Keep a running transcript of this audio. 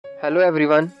Hello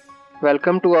everyone,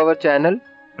 welcome to our channel.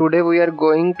 Today we are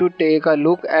going to take a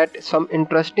look at some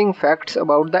interesting facts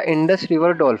about the Indus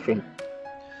River Dolphin.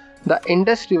 The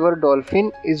Indus River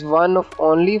Dolphin is one of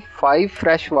only 5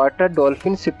 freshwater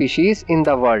dolphin species in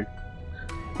the world.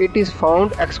 It is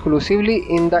found exclusively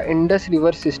in the Indus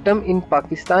River system in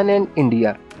Pakistan and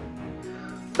India.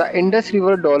 The Indus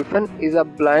River Dolphin is a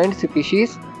blind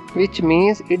species, which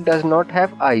means it does not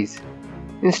have eyes.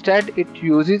 Instead, it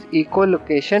uses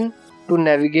echolocation to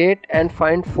navigate and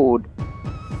find food.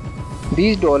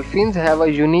 These dolphins have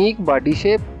a unique body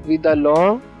shape with a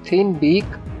long, thin beak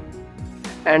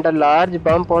and a large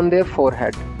bump on their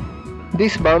forehead.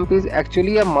 This bump is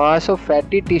actually a mass of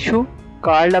fatty tissue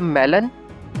called a melon,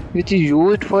 which is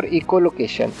used for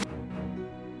echolocation.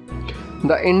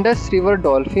 The Indus River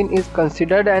Dolphin is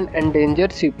considered an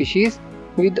endangered species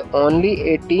with only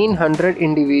 1800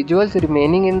 individuals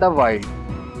remaining in the wild.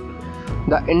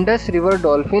 The Indus River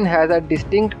Dolphin has a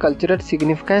distinct cultural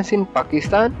significance in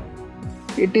Pakistan.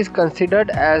 It is considered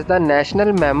as the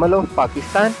national mammal of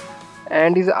Pakistan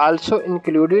and is also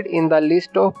included in the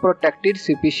list of protected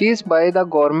species by the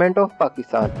government of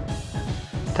Pakistan.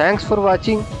 Thanks for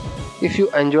watching. If you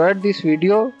enjoyed this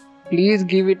video, please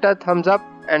give it a thumbs up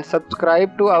and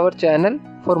subscribe to our channel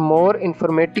for more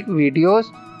informative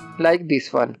videos like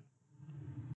this one.